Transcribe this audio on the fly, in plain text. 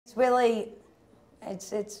It's really,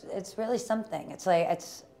 it's really something. It's like,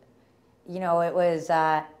 you know, it was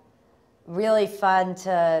really fun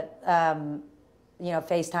to, you know,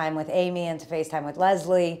 FaceTime with Amy and to FaceTime with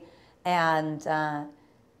Leslie, and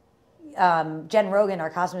Jen Rogan, our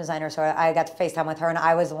costume designer, so I got to FaceTime with her, and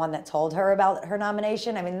I was the one that told her about her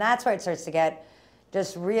nomination. I mean, that's where it starts to get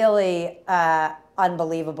just really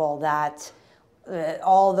unbelievable that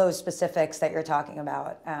all those specifics that you're talking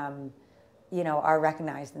about, you know, are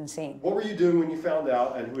recognized and seen. What were you doing when you found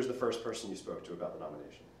out, and who was the first person you spoke to about the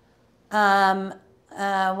nomination?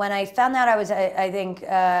 When I found out, I was, I think,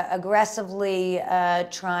 aggressively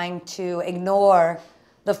trying to ignore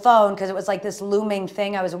the phone, because it was like this looming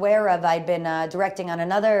thing I was aware of. I'd been directing on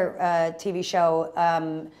another TV show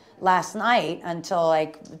last night until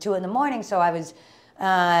like 2 in the morning, so I was,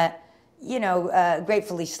 you know,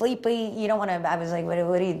 gratefully sleepy. You don't want to, I was like, what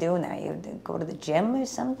do you do now? You go to the gym or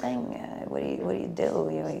something? What do you do?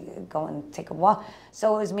 You go and take a walk?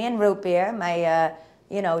 So it was me and Root Beer, my,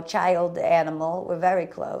 you know, child animal. We're very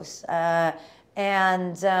close.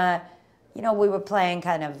 You know, we were playing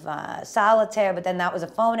kind of solitaire, but then that was a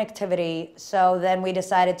phone activity. So then we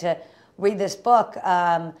decided to read this book,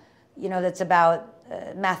 you know, that's about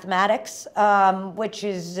mathematics, which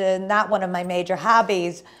is not one of my major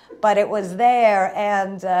hobbies, but it was there,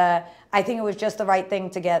 and I think it was just the right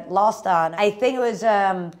thing to get lost on. I think it was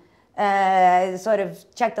sort of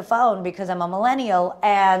check the phone because I'm a millennial,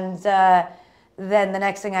 and then the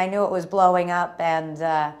next thing I knew, it was blowing up, and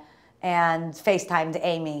FaceTimed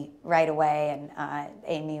Amy right away, and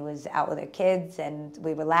Amy was out with her kids, and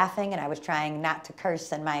we were laughing, and I was trying not to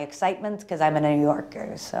curse in my excitement because I'm a New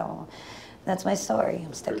Yorker, so that's my story.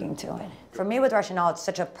 I'm sticking to it. For me with Russian Doll, it's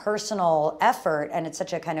such a personal effort, and it's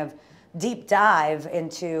such a kind of deep dive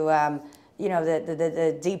into, you know,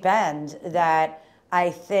 the deep end, that I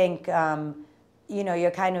think, you know, you're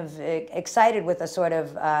kind of excited with a sort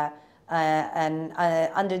of an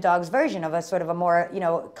underdog's version of a sort of a more, you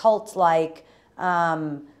know, cult-like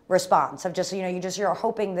response of just, you know, you're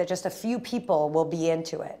hoping that just a few people will be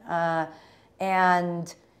into it.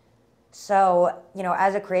 And so, you know,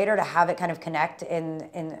 as a creator, to have it kind of connect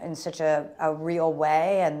in such a real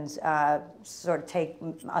way and sort of take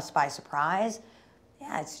us by surprise,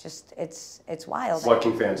 yeah, it's just, it's wild. What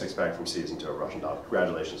can fans expect from season 2 of Russian Doll?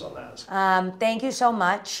 Congratulations on that. Thank you so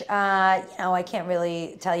much. You know, I can't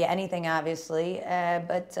really tell you anything, obviously,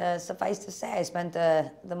 but suffice to say, I spent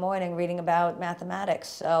the morning reading about mathematics,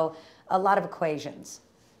 so a lot of equations,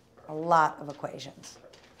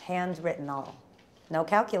 handwritten all, no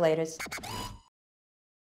calculators.